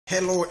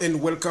Hello and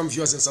welcome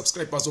viewers and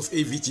subscribers of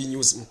AVG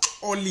News.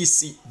 Only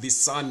see the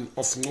son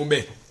of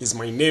Ngube is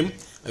my name.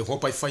 I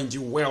hope I find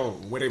you well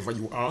wherever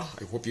you are.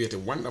 I hope you had a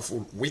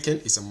wonderful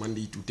weekend. It's a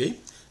Monday today.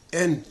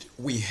 And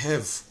we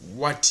have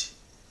what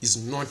is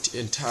not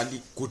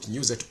entirely good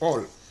news at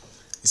all,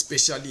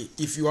 especially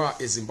if you are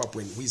a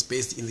Zimbabwean who is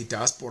based in the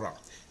diaspora,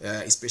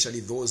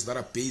 especially those that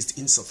are based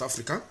in South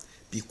Africa,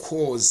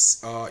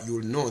 because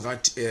you'll know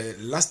that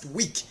last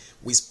week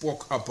we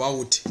spoke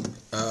about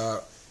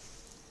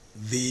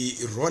the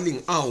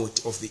rolling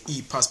out of the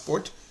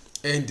e-passport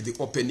and the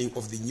opening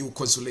of the new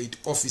consulate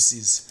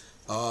offices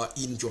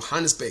in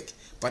Johannesburg.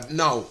 But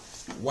now,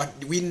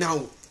 what we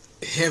now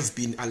have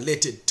been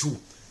alerted to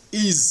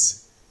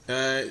is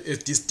a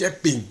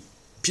disturbing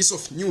piece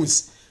of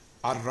news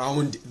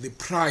around the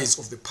price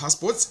of the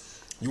passports.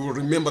 You will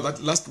remember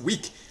that last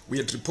week we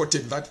had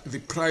reported that the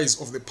price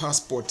of the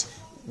passport,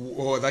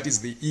 or that is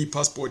the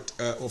e-passport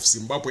of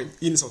Zimbabwe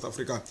in South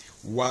Africa,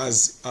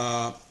 was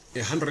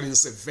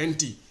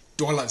 $170,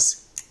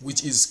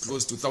 which is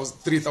close to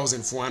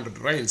 3,400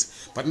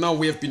 rands. But now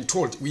we have been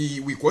told,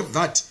 we got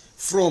that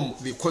from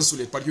the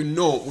consulate, but you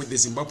know, with the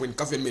Zimbabwean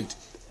government,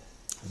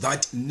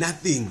 that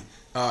nothing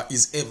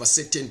is ever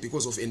certain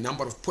because of a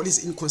number of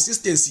policy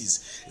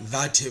inconsistencies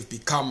that have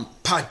become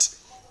part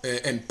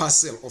and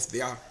parcel of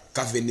their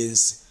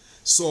governance.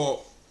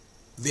 So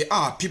there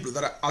are people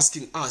that are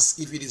asking us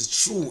if it is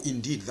true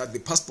indeed that the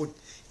passport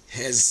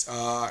has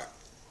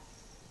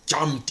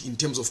jumped in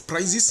terms of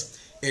prices,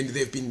 and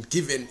they've been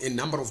given a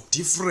number of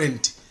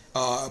different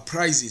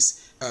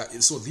prizes.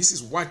 So this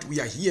is what we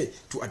are here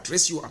to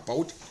address you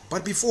about.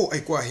 But before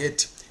I go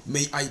ahead,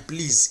 may I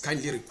please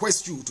kindly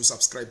request you to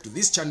subscribe to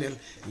this channel,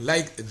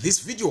 like this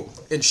video,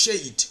 and share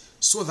it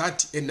so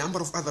that a number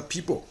of other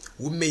people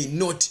who may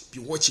not be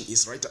watching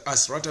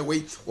us right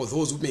away, or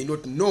those who may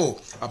not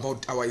know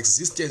about our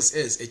existence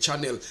as a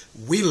channel,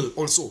 will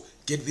also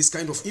get this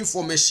kind of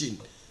information.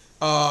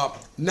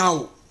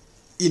 Now,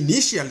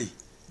 initially,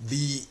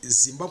 the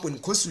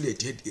Zimbabwean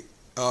consulate had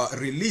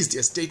released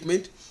a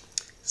statement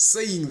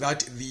saying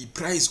that the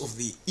price of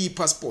the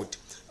e-passport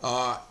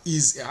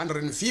is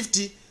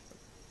 $150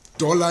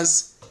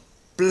 plus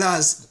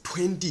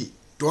 $20.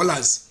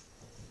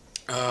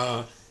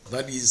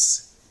 That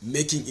is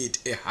making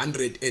it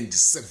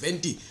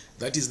 $170.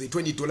 That is, the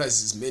 $20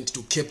 is meant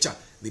to capture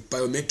the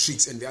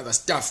biometrics and the other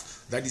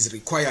stuff that is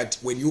required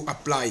when you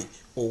apply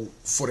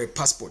for a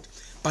passport.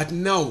 But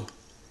now,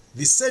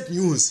 the sad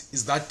news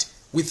is that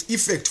with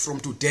effect from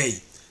today,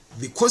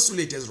 the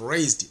consulate has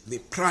raised the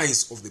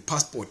price of the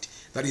passport,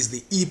 that is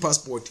the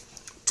e-passport,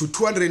 to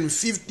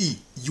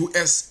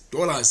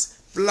 $250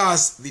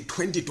 plus the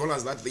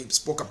 $20 that they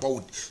spoke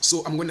about.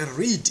 So I'm going to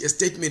read a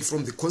statement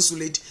from the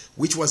consulate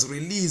which was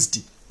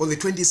released on the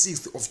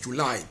 26th of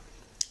July.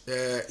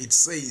 It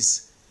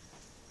says,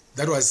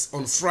 that was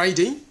on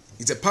Friday,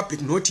 it's a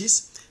public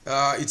notice.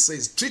 It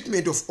says,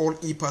 treatment of all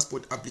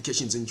e-passport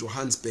applications in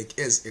Johannesburg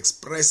as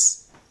express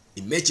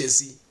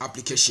emergency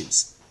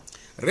applications.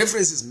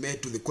 Reference is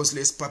made to the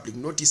consulate's public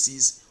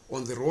notices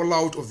on the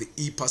rollout of the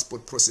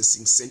e-passport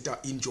processing center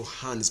in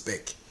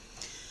Johannesburg.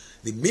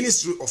 The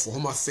Ministry of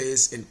Home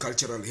Affairs and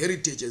Cultural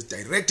Heritage has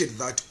directed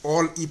that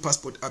all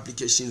e-passport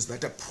applications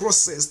that are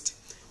processed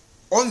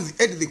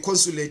at the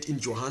consulate in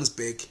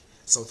Johannesburg,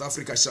 South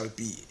Africa, shall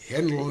be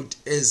handled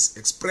as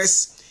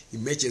express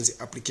emergency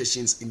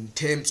applications in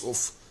terms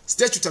of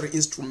Statutory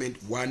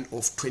Instrument 1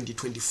 of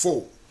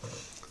 2024.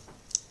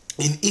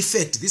 In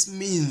effect, this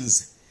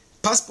means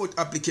passport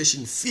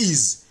application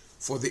fees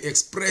for the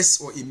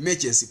express or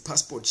emergency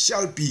passport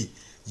shall be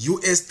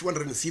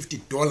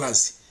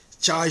 $250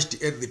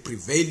 charged at the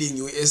prevailing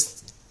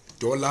US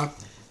dollar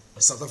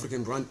South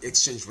African rand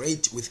exchange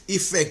rate with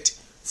effect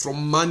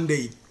from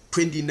Monday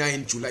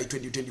 29 July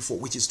 2024,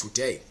 which is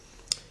today.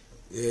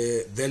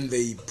 Then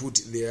they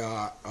put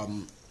their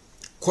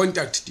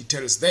contact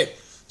details there.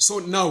 So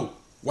now,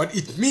 what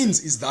it means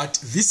is that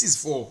this is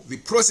for the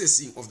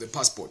processing of the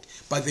passport,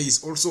 but there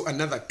is also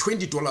another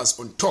 $20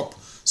 on top.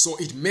 So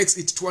it makes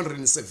it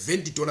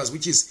 $270,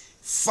 which is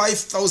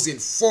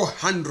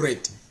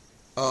 5,400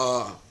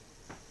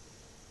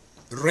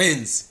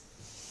 rands,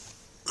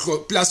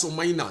 plus or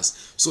minus.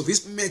 So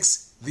this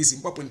makes the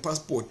Zimbabwean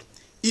passport,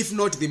 if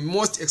not the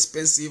most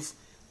expensive,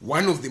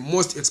 one of the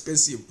most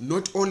expensive,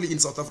 not only in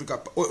South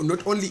Africa, or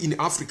not only in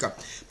Africa,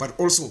 but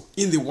also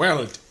in the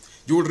world.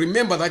 You will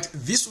remember that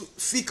this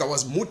figure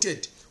was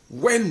mooted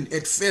when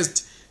at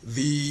first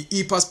the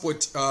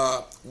e-passport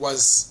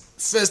was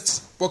first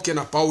spoken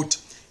about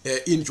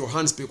in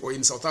Johannesburg or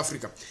in South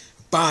Africa.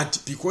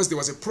 But because there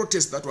was a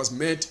protest that was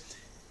made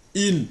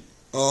in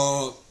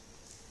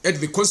at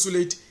the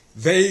consulate,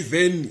 they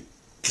then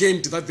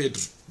claimed that they'd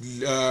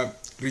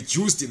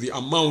reduced the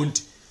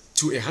amount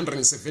to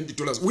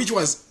 $170, which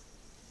was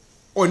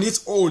on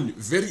its own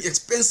very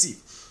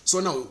expensive.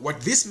 So now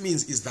what this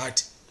means is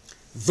that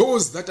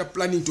those that are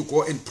planning to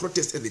go and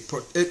protest at the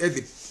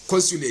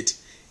consulate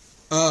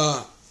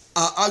are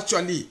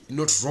actually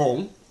not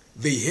wrong.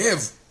 They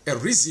have a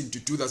reason to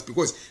do that,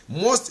 because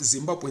most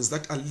Zimbabweans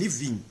that are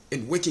living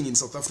and working in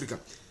South Africa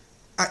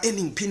are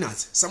earning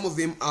peanuts. Some of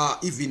them are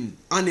even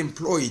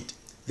unemployed.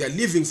 They are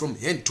living from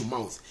hand to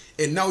mouth.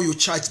 And now you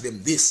charge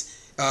them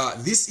this.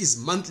 This is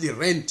monthly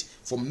rent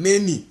for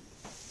many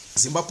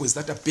Zimbabweans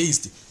that are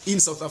based in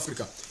South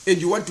Africa.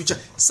 And you want to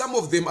charge. Some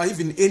of them are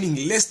even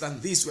earning less than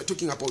this. We're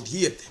talking about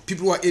here.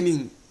 People who are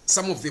earning,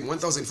 some of them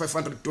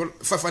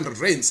 1,500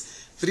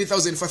 rands,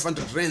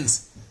 3,500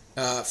 rands,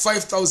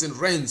 5,000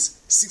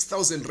 rands,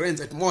 6,000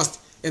 rands at most.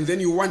 And then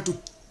you want to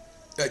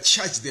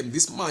charge them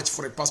this much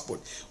for a passport.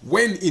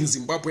 When in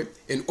Zimbabwe,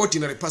 an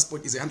ordinary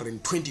passport is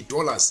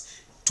 $120.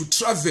 To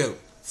travel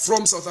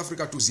from South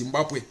Africa to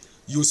Zimbabwe,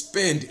 you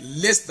spend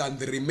less than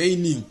the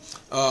remaining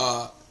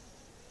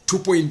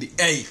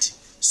 2.8.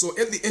 So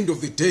at the end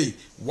of the day,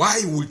 why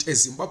would a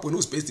Zimbabwean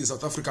who's based in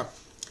South Africa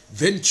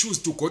then choose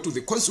to go to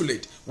the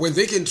consulate when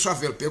they can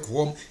travel back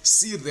home,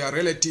 see their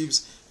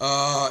relatives,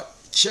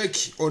 check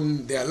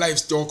on their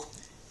livestock,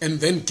 and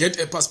then get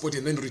a passport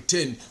and then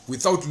return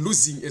without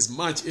losing as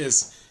much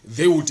as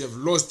they would have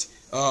lost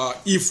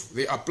if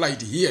they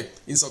applied here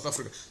in South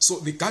Africa? So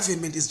the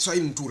government is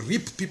trying to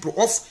rip people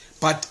off,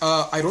 but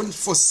I don't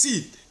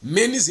foresee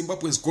many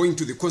Zimbabweans going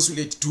to the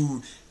consulate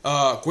to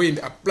go and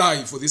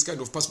apply for this kind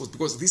of passport,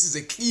 because this is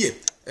a clear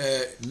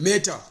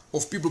matter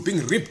of people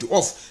being ripped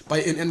off by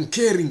an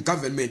uncaring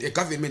government, a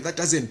government that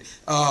doesn't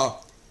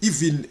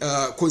even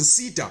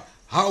consider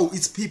how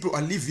its people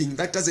are living,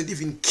 that doesn't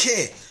even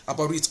care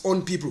about its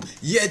own people.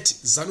 Yet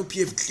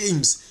ZANU-PF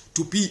claims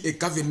to be a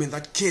government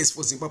that cares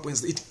for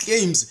Zimbabweans. It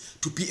claims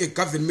to be a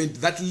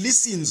government that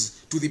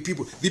listens to the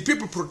people. The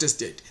people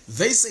protested.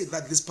 They say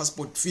that this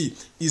passport fee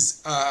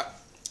is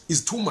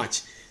too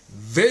much.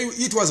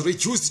 It was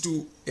reduced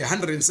to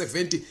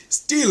 170.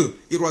 Still,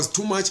 it was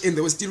too much, and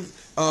they were still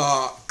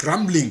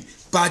grumbling.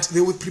 But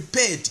they were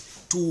prepared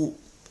to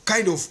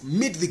kind of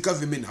meet the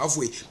government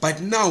halfway.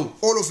 But now,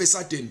 all of a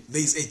sudden,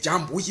 there is a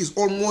jump, which is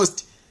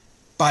almost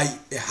by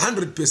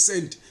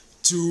 100%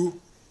 to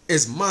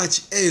as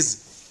much as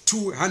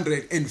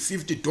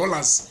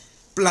 $250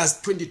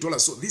 plus $20.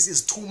 So this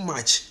is too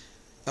much.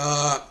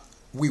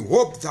 We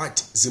hope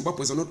that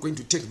Zimbabweans are not going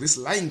to take this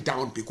lying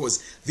down,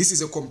 because this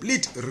is a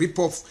complete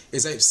rip-off,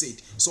 as I've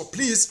said. So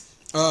please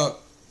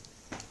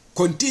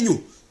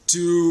continue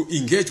to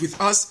engage with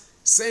us.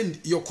 Send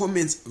your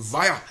comments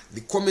via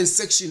the comment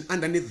section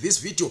underneath this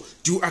video.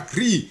 Do you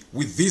agree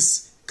with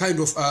this kind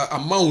of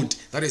amount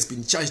that has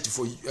been charged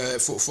for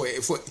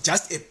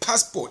just a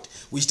passport,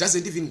 which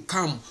doesn't even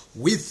come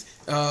with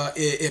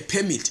a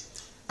permit?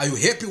 Are you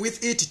happy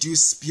with it? Do you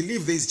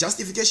believe there is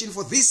justification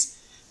for this?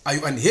 Are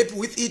you unhappy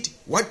with it?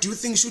 What do you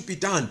think should be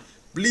done?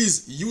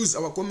 Please use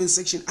our comment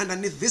section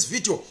underneath this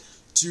video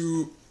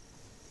to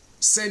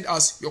send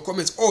us your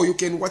comments, or you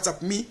can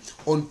WhatsApp me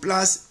on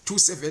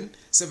 +27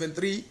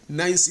 73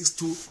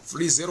 962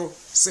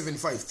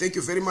 3075. Thank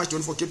you very much.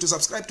 Don't forget to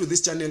subscribe to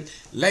this channel,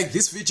 like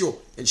this video,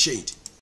 and share it.